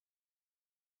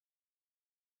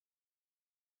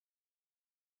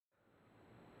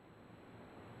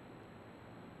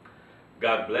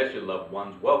God bless you, loved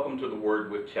ones. Welcome to the Word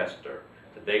with Chester.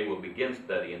 Today we'll begin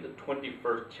studying the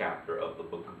 21st chapter of the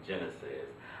book of Genesis.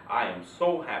 I am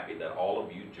so happy that all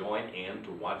of you joined in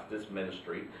to watch this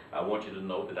ministry. I want you to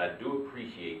know that I do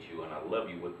appreciate you and I love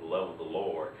you with the love of the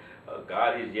Lord.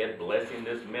 God is yet blessing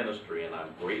this ministry, and I'm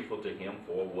grateful to Him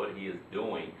for what He is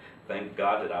doing. Thank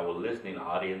God that our listening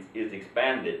audience is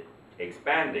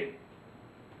expanding.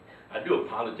 I do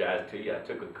apologize to you. I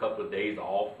took a couple of days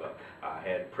off. I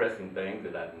had pressing things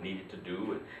that I needed to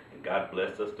do, and God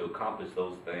blessed us to accomplish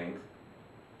those things,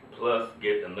 plus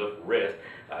get enough rest.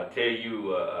 I tell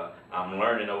you, I'm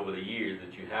learning over the years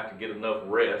that you have to get enough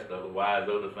rest, otherwise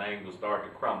other things will start to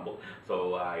crumble.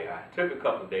 So I took a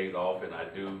couple of days off, and I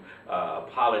do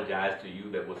apologize to you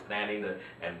that were standing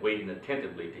and waiting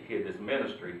attentively to hear this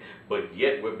ministry, but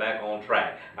yet we're back on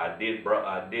track. I did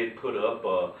put up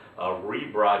a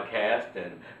rebroadcast,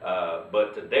 and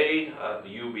but today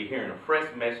you'll be hearing a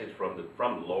fresh message from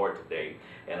the Lord today,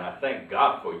 and I thank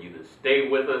God for you to stay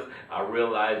with us. I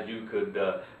realize you could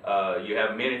you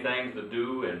have many things to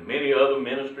do and many other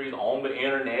ministries on the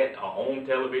internet, on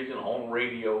television, on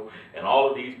radio, and all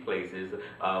of these places,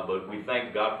 but we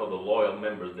thank God for the loyal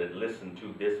members that listen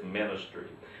to this ministry.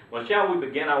 Well, shall we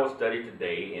begin our study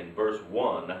today in verse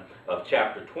 1 of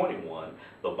chapter 21?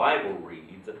 The Bible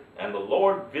reads, "And the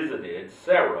Lord visited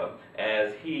Sarah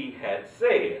as he had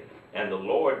said, and the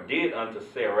Lord did unto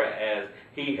Sarah as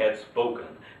he had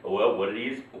spoken." Well, what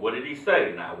did he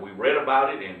say? Now, we read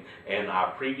about it in our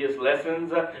previous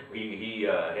lessons. He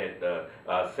had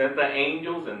sent the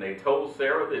angels, and they told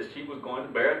Sarah that she was going to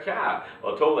bear a child,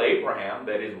 or told Abraham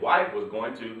that his wife was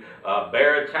going to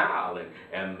bear a child.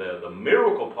 And the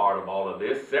miracle part of all of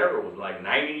this, Sarah was like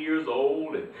 90 years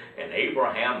old, and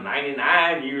Abraham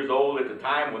 99 years old at the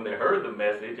time when they heard the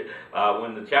message.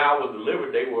 When the child was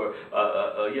delivered, they were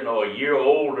a year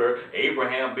older.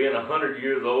 Abraham being 100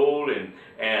 years old,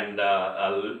 and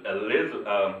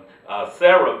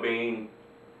Sarah being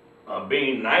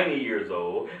 90 years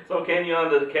old. So can you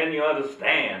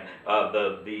understand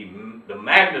the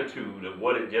magnitude of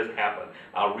what had just happened?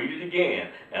 I'll read it again.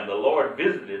 "And the Lord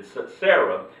visited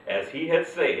Sarah as he had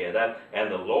said,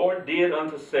 and the Lord did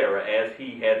unto Sarah as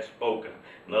he had spoken."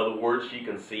 In other words, she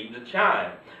conceived a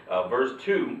child. Verse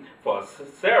 2, "For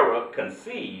Sarah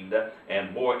conceived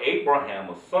and bore Abraham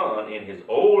a son in his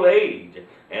old age,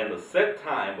 and the set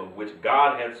time of which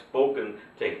God had spoken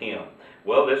to him."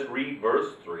 Well, let's read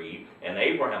verse 3. "And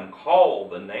Abraham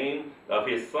called the name of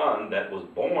his son that was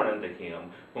born unto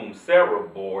him, whom Sarah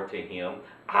bore to him,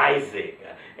 Isaac."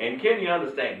 And can you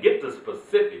understand? Get the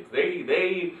specifics.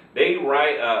 They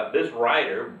write, this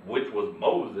writer, which was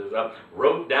Moses,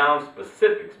 wrote down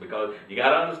specifics, because you got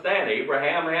to understand,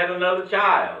 Abraham had another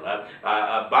child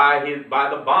by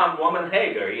the bondwoman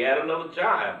Hagar. He had another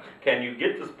child. Can you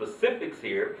get the specifics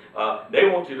here? They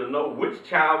want you to know which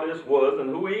child this was and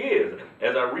who he is.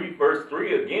 As I read verse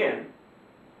 3 again,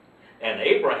 "And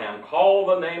Abraham called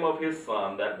the name of his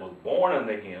son that was born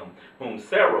unto him, whom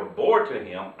Sarah bore to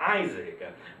him, Isaac."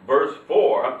 Verse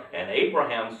 4, "And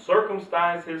Abraham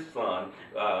circumcised his son,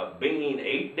 being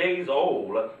 8 days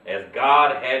old, as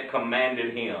God had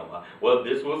commanded him." Well,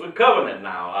 this was a covenant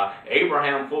now.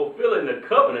 Abraham fulfilling the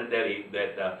covenant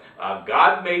that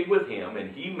God made with him, and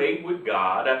he made with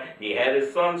God. He had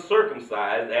his son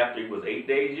circumcised after he was 8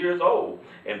 years old.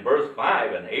 In verse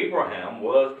 5, "And Abraham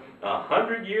was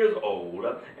 100 years old,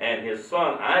 and his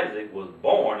son Isaac was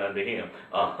born unto him."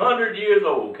 100 years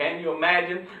old. Can you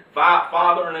imagine?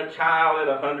 Father and a child at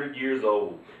 100 years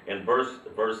old. In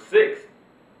verse 6,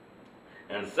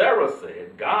 "And Sarah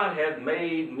said, God hath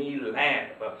made me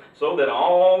laugh, so that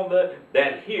all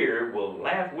that hear will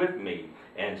laugh with me.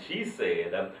 And she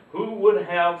said, Who would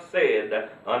have said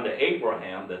unto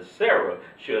Abraham that Sarah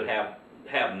should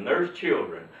have nursed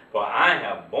children? For I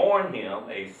have borne him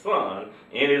a son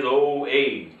in his old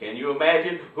age." Can you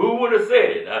imagine? Who would have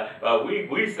said it?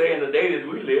 We say in the day that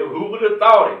we live, who would have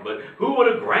thought it? But who would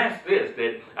have grasped this,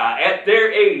 that at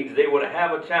their age they would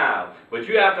have a child? But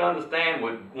you have to understand,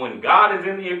 when God is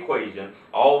in the equation,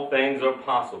 all things are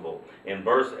possible. In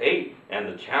verse 8, "And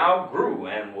the child grew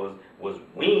and was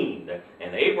weaned,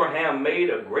 and Abraham made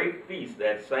a great feast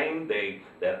that same day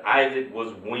that Isaac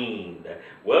was weaned."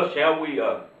 Well, shall we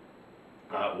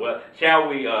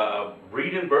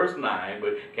read in verse 9?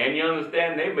 But can you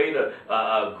understand? They made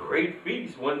a great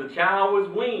feast when the child was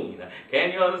weaned.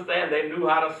 Can you understand? They knew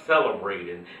how to celebrate,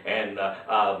 and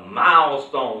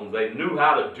milestones they knew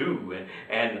how to do,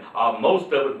 and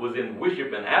most of it was in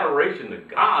worship and adoration to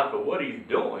God for what He's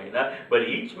doing. But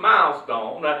each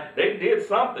milestone, they did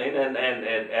something,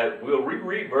 and we'll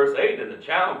reread verse 8, and the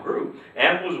child grew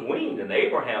and was weaned, and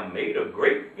Abraham made a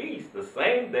great feast the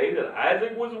same day that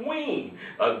Isaac was weaned.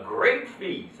 A great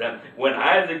feast when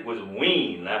Isaac was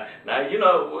weaned. Now you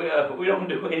know, we don't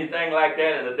do anything like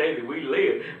that in the day that we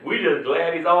live. We just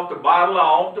glad he's off the bottle or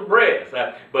off the breast.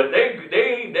 But they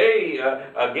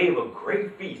gave a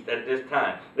great feast at this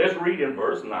time. Let's read in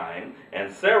verse 9.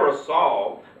 And Sarah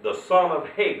saw the son of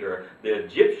Hagar, the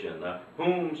Egyptian,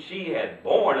 whom she had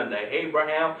born unto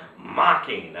Abraham,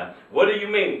 mocking. What do you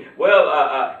mean?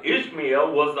 Well,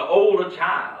 Ishmael was the older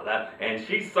child, and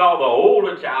she saw the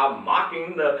older child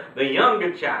mocking the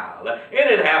younger child. And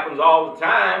it happens all the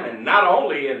time, and not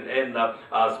only in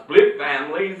split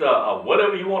families,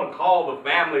 whatever you want to call the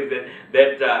families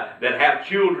that have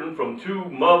children from two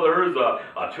mothers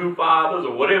or two fathers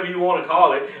or whatever you want to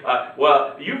call it.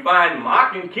 Well, you find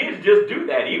mocking kids just do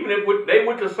that. Even if they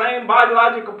went the same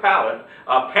biological parents,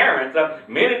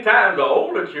 many times the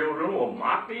older children will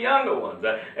mock the younger ones.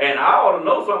 And I ought to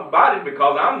know something about it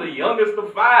because I'm the youngest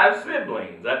of 5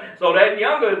 siblings. So that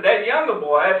younger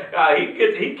boy,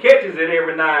 he catches it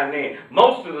every now and then.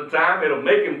 Most of the time it'll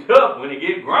make him tough when he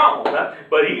gets grown,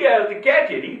 but he has to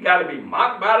catch it. He's got to be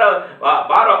mocked by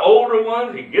the older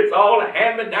ones. He gets all the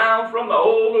hand-me-downs from the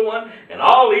older one and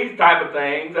all these type of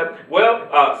things.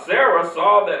 Sarah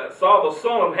saw the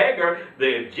son of Hagar,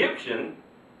 the Egyptian,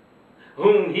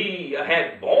 whom he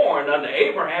had born unto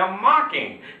Abraham,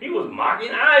 mocking. He was mocking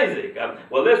Isaac.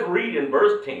 Well, let's read in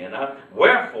verse 10.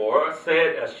 Wherefore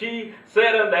she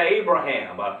said unto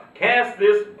Abraham, cast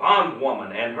this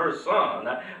bondwoman and her son,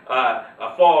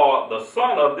 for the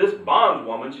son of this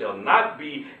bondwoman shall not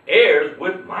be heirs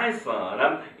with my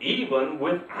son, even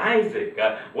with Isaac.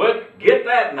 Well, get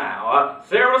that now.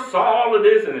 Sarah saw all of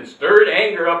this, and it stirred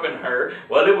anger up in her.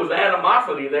 Well, it was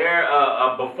animosity there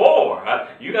before.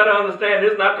 You got to understand,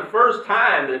 this is not the first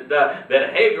time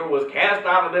that Hagar was cast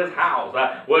out of this house.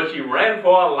 Well, she ran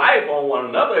for her life on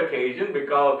another occasion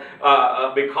because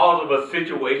of a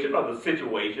situation or the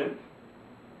situation.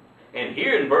 And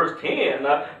here in verse 10,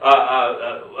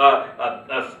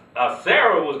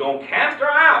 Sarah was going to cast her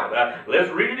out. Let's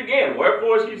read it again.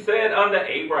 Wherefore she said unto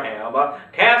Abraham,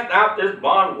 cast out this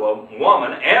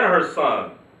bondwoman and her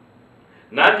son.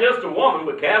 Not just a woman,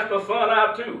 but cast her son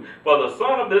out too. For the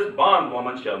son of this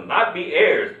bondwoman shall not be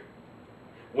heirs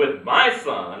with my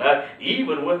son,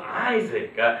 even with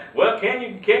Isaac. Well, can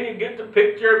you get the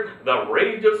picture? The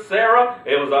rage of Sarah.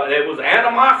 It was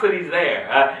animosities there,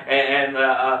 and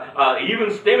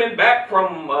even stemming back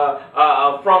from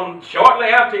shortly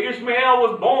after Ishmael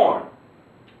was born.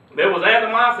 There was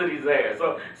animosities there.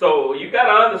 So you got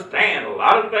to understand, a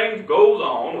lot of things goes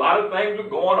on. A lot of things are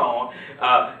going on.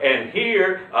 And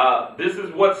here, this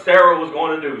is what Sarah was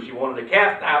going to do. She wanted to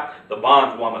cast out the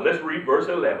bondwoman. Let's read verse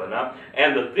 11.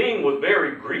 And the thing was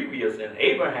very grievous in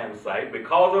Abraham's sight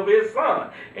because of his son.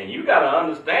 And you got to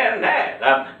understand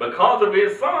that. Because of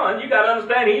his son, you got to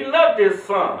understand he loved his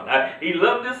son. He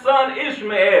loved his son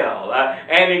Ishmael.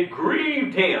 And it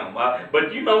grieved him.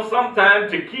 But you know,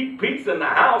 sometimes to keep peace in the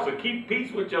house, or keep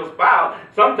peace with your spouse,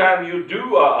 sometimes you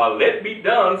do let be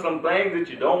done some things that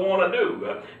you don't want to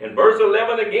do. In verse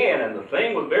 11 again, and the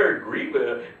thing was very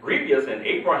grievous in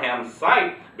Abraham's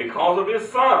sight because of his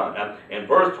son. In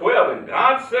verse 12, and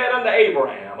God said unto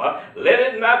Abraham, let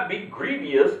it not be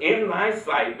grievous in thy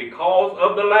sight because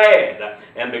of the lad,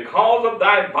 and because of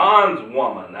thy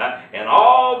bondswoman, and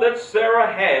all that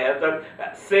Sarah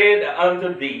hath said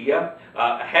unto thee,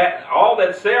 all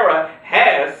that Sarah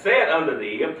has said unto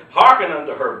thee, hearken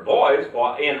unto her voice,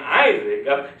 for in Isaac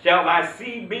shall thy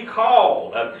seed be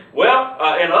called.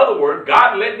 In other words,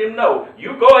 God let him know,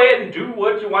 you go ahead and do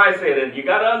what your wife said. And you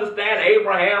got to understand,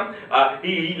 Abraham,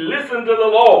 he listened to the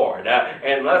Lord.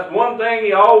 And that's one thing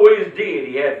he always did.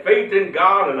 He had faith in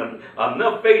God and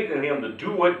enough faith in him to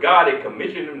do what God had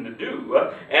commissioned him to do.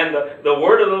 And the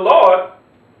word of the Lord,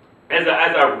 as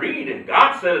I read, and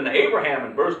God said unto Abraham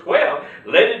in verse 12,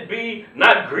 let it be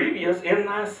not grievous in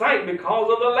thy sight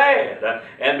because of the lad,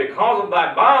 and because of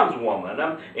thy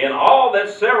bondswoman, in all that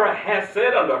Sarah hath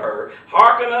said unto her,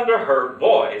 hearken unto her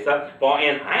voice, for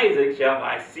in Isaac shall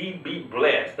thy seed be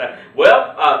blessed.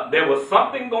 There was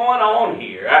something going on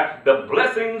here. The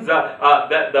blessings,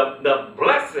 the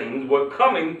blessings were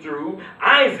coming through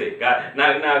Isaac.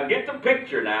 Now get the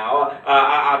picture now.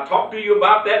 I talked to you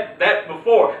about that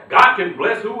before. God God can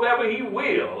bless whoever he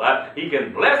will. He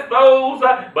can bless those,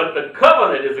 but the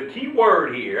covenant is a key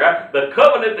word here. The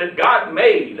covenant that God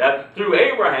made through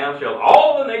Abraham shall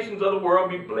all the nations of the world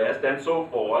be blessed, and so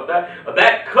forth.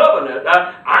 That covenant,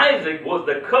 Isaac was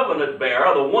the covenant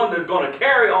bearer, the one that's going to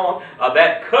carry on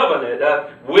that covenant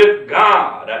with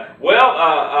God.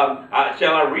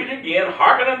 Shall I read again?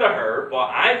 Hearken unto her, for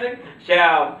Isaac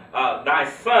shall thy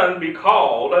son be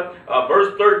called.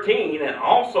 Verse 13, and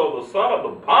also the son of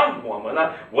the bondwoman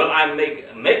will I make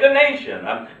a nation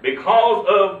because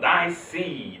of thy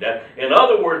seed. In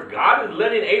other words, God is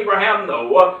letting Abraham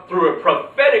know through a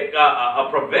prophetic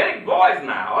voice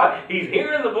now. He's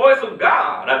hearing the voice of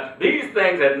God. These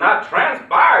things have not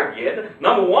transpired yet.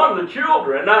 Number one, the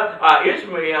children.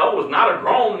 Ishmael was not a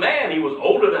grown man. He was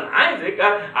older than Isaac,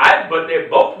 but they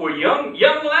both were young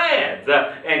lads.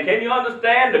 And can you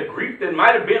understand the grief that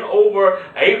might have been over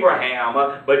Abraham?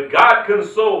 But God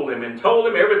consoled him and told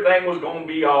him everything was going to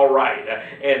be all right,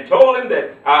 and told him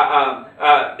that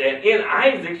in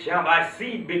Isaac shall thy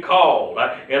seed be called.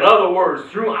 In other words,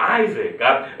 through Isaac,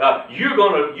 you're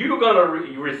gonna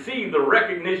receive the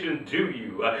recognition due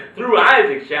you. Through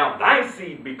Isaac shall thy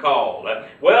seed be called.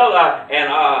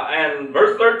 And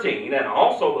verse 13, and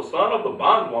also the son of the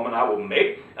bondwoman I will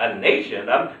make a nation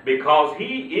because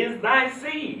he is thy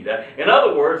seed. In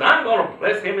other words, I'm going to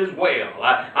bless him as well.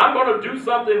 I'm going to do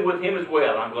something with him as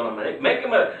well. I'm going to make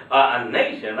him a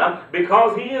nation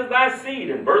because he is thy seed.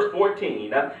 In verse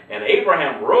 14, and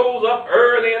Abraham rose up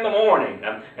early in the morning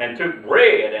and took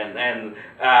bread and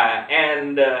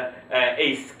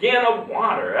a skin of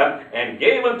water and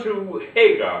gave unto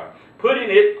Hagar, putting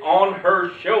it on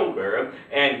her shoulder,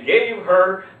 and gave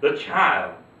her the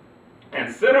child,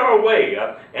 and sent her away,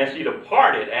 and she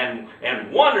departed and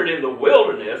wandered in the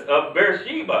wilderness of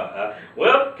Beersheba.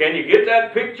 Well, can you get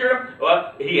that picture?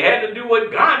 He had to do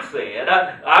what God said.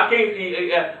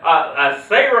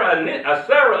 Sarah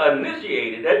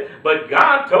initiated it, but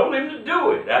God told him to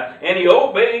do it, and he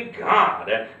obeyed God.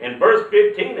 In verse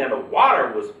 15, and the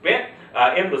water was spent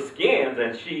in the skins,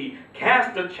 and she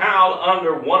cast a child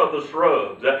under one of the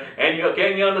shrubs. And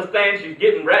can you understand? She's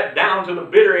getting right down to the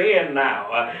bitter end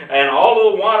now. And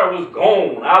all the water was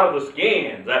gone out of the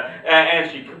skins.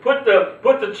 And she put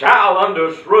the child under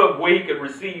a shrub where he could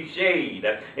receive shade.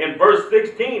 In verse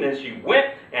 16, and she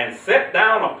went and sat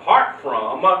down apart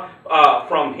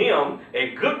from him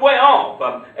a good way off,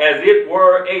 as it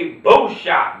were a bow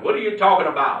shot. What are you talking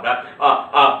about?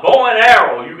 A bow and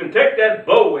arrow. You can take that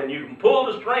bow and you can pull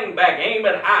the string back, aim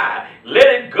it high, let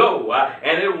it go,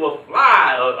 and it will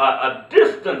fly a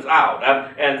distance out.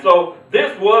 And so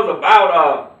this was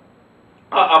about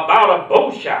a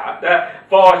bow shot,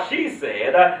 for she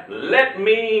said, let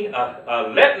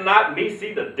not me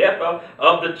see the death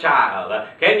of the child.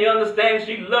 Can you understand?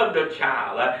 She loved her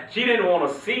child. She didn't want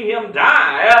to see him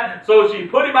die, so she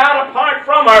put him out apart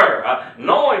from her,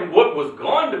 knowing what was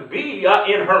going to be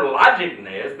in her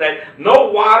logicness, that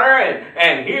no water,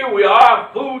 and here we are,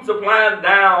 food supplying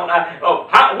down,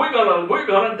 we're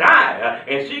gonna die.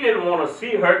 And she didn't want to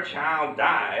see her child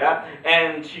die,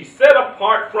 and she set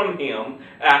apart from him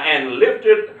and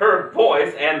lifted her voice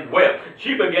and wept.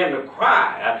 She began to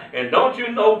cry. And don't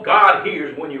you know God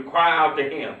hears when you cry out to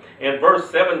him? In verse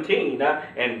 17,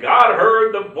 and God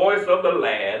heard the voice of the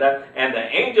lad, and the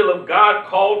angel of God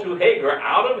called to Hagar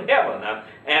out of heaven,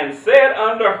 and said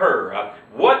unto her,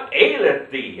 what aileth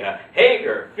thee,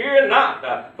 Hagar? Fear not,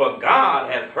 for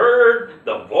God hath heard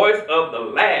the voice of the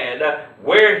lad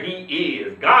where he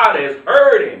is. God has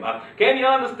heard him. Can you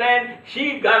understand?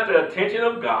 She got the attention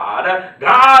of God.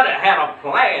 God had a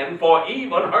plan for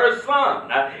even her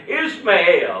son,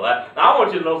 Ishmael. I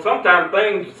want you to know, sometimes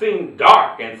things seem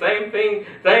dark, and some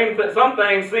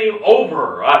things seem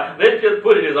over. Let's just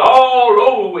put it as all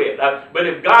over with. But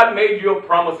if God made you a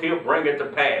promise, he'll bring it to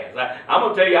pass. I'm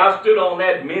going to tell you, I stood on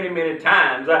that many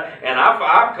times, and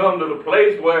I've come to the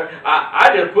place where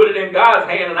I just put it in God's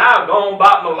hand, and I've gone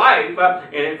about my life,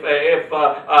 and if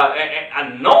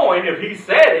knowing if he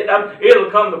said it, it'll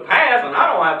come to pass, and I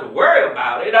don't have to worry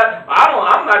about it.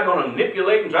 I'm not going to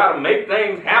manipulate and try to make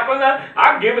things happen.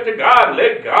 I give it to God and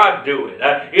let God do it.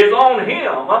 It's on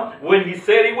him when he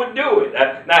said he would do it.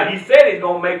 Now, he said he's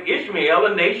going to make Ishmael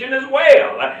a nation as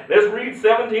well. Let's read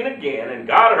 17 again. And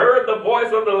God heard the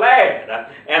voice of the lad,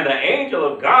 and the angel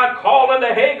of God called unto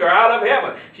Hagar out of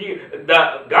heaven.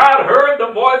 God heard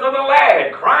the voice of the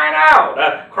lad crying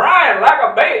out, crying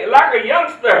like a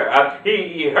youngster.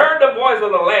 He heard the voice of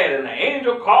the lad, and the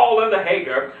angel called unto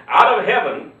Hagar out of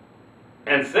heaven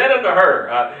and said unto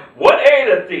her, What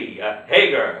aileth thee,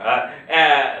 Hagar?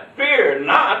 Fear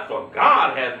not, for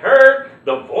God hath heard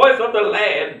the voice of the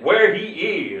lad where he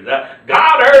is.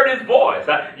 God heard his voice.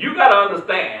 You got to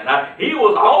understand, he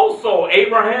was also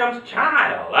Abraham's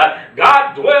child.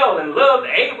 God dwelled and loved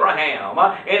Abraham,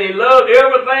 and he loved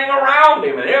everything around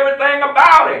him and everything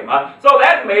about him. So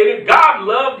that made it God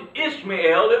loved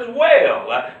Ishmael as well.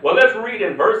 Well, let's read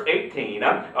in verse 18.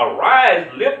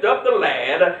 Arise, lift up the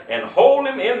lad, and hold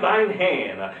him in thine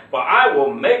hand, for I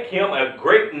will make him a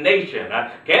great nation.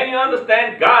 Can you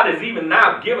understand? God is even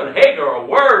now giving Hagar a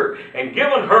word and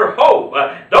giving her hope.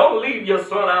 Don't leave your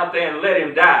son out there and let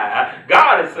him die.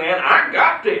 God is saying, I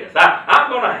got this.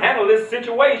 I'm going to handle this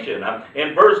situation.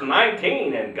 In verse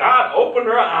 19, and God opened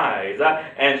her eyes,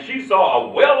 and she saw a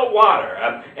well of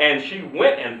water, and she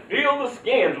went and filled the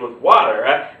skins with water,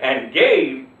 and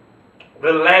gave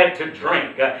the lad to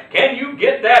drink. Can you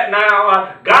get that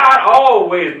now? God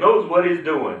always knows what he's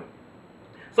doing.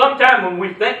 Sometimes when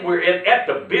we think we're at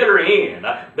the bitter end,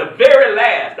 the very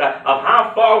last of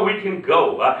how far we can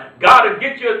go, God will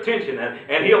get your attention,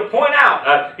 and He'll point out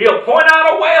a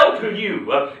well to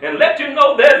you and let you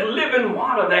know there's living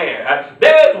water there.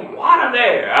 There's water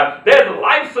there. There's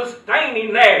life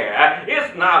sustaining there.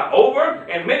 It's not over,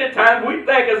 and many times we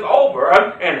think it's over,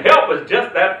 and help is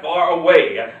just that far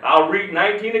away. I'll read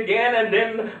 19 again, and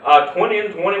then 20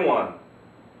 and 21.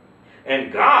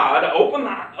 And God opened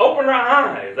her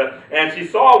eyes, and she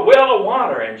saw a well of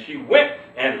water, and she went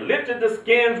and lifted the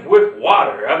skins with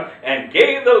water, and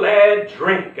gave the lad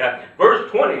drink. Verse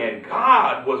 20, and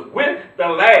God was with the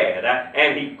lad,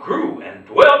 and he grew and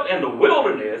dwelt in the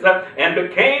wilderness, and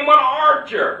became an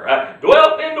archer.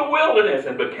 Dwelt in the wilderness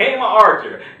and became an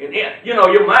archer. And, you know,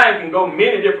 your mind can go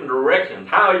many different directions,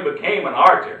 how he became an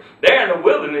archer. There in the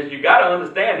wilderness, you got to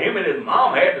understand, him and his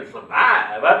mom had to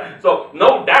survive. So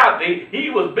no doubt he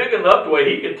was big enough to where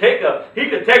he could take a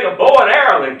bow and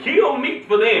arrow and kill meat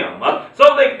for them,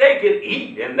 so they could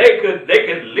eat and they could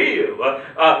live.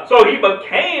 So he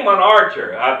became an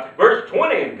archer. Verse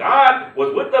 20, and God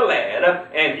was with the lad,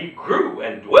 and he grew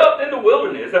and dwelt in the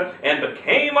wilderness, and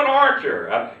became an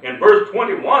archer. In verse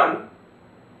 21,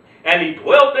 and he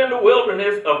dwelt in the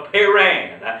wilderness of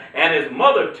Paran, and his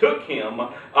mother took him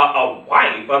a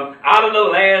wife out of the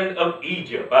land of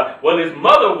Egypt. Well, his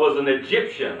mother was an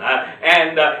Egyptian,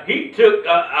 and she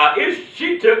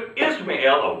took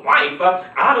Ishmael, a wife,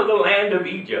 out of the land of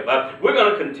Egypt. We're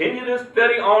going to continue this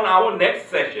study on our next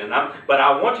session, but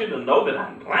I want you to know that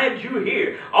I'm glad you're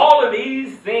here. All of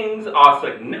these things are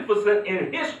significant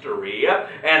in history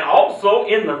and also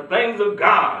in the things of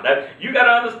God. You got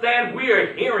to understand, we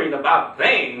are hearing about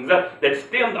things that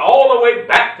stemmed all the way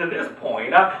back to this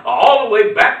point, all the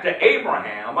way back to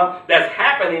Abraham, that's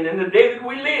happening in the day that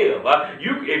we live.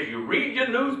 If you read your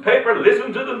newspaper,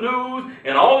 listen to the news,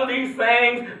 and all of these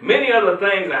things, many of the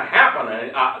things that happen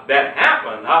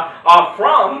are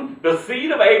from the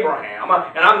seed of Abraham.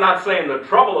 And I'm not saying the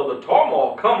trouble or the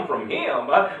turmoil come from him,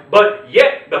 but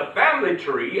yet the family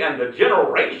tree and the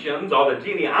generations or the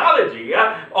genealogy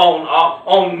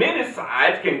on many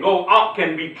sides can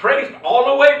be traced all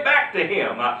the way back to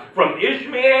him, from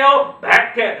Ishmael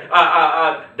back to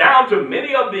down to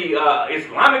many of the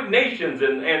Islamic nations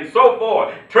and so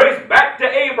forth, traced back to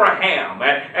Abraham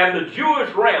and the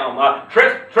Jewish realm.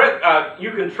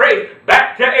 You can trace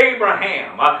back to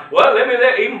Abraham. Well, let me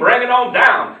even bring it on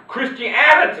down.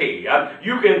 Christianity,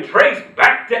 you can trace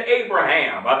back to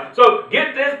Abraham. So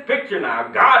get this picture now.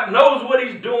 God knows what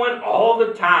he's doing all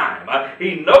the time.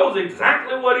 He knows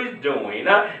exactly what he's doing,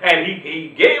 and he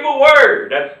gave a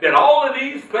word that all of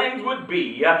these things would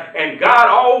be, and God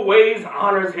always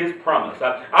honors his promise.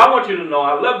 I want you to know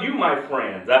I love you, my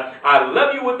friends. I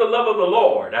love you with the love of the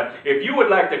Lord. If you would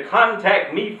like to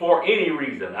contact me for any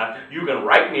reason, you can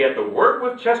write me at the Word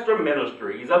with Chester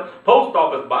Ministries, Post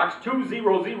Office Box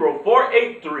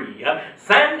 200483,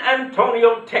 San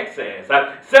Antonio, Texas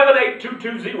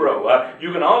 78220.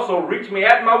 You can also reach me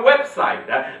at my website,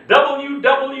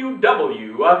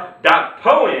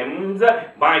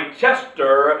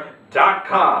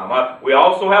 www.poemsbychester.com. We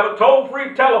also have a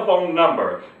toll-free telephone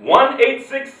number,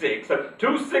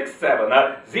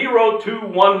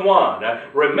 1-866-267-0211.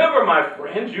 Remember, my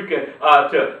friends, you can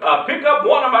pick up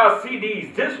one of our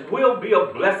CDs. This will be a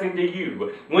blessing to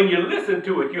you. When you listen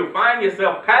to it, you'll find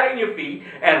yourself patting your feet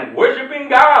and worshiping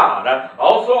God.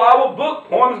 Also, our book,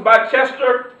 Poems by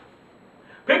Chester.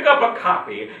 Pick up a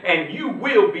copy, and you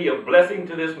will be a blessing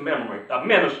to this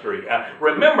ministry.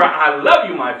 Remember, I love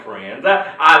you, my friends.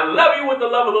 I love you with the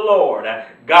love of the Lord.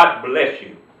 God bless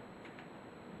you.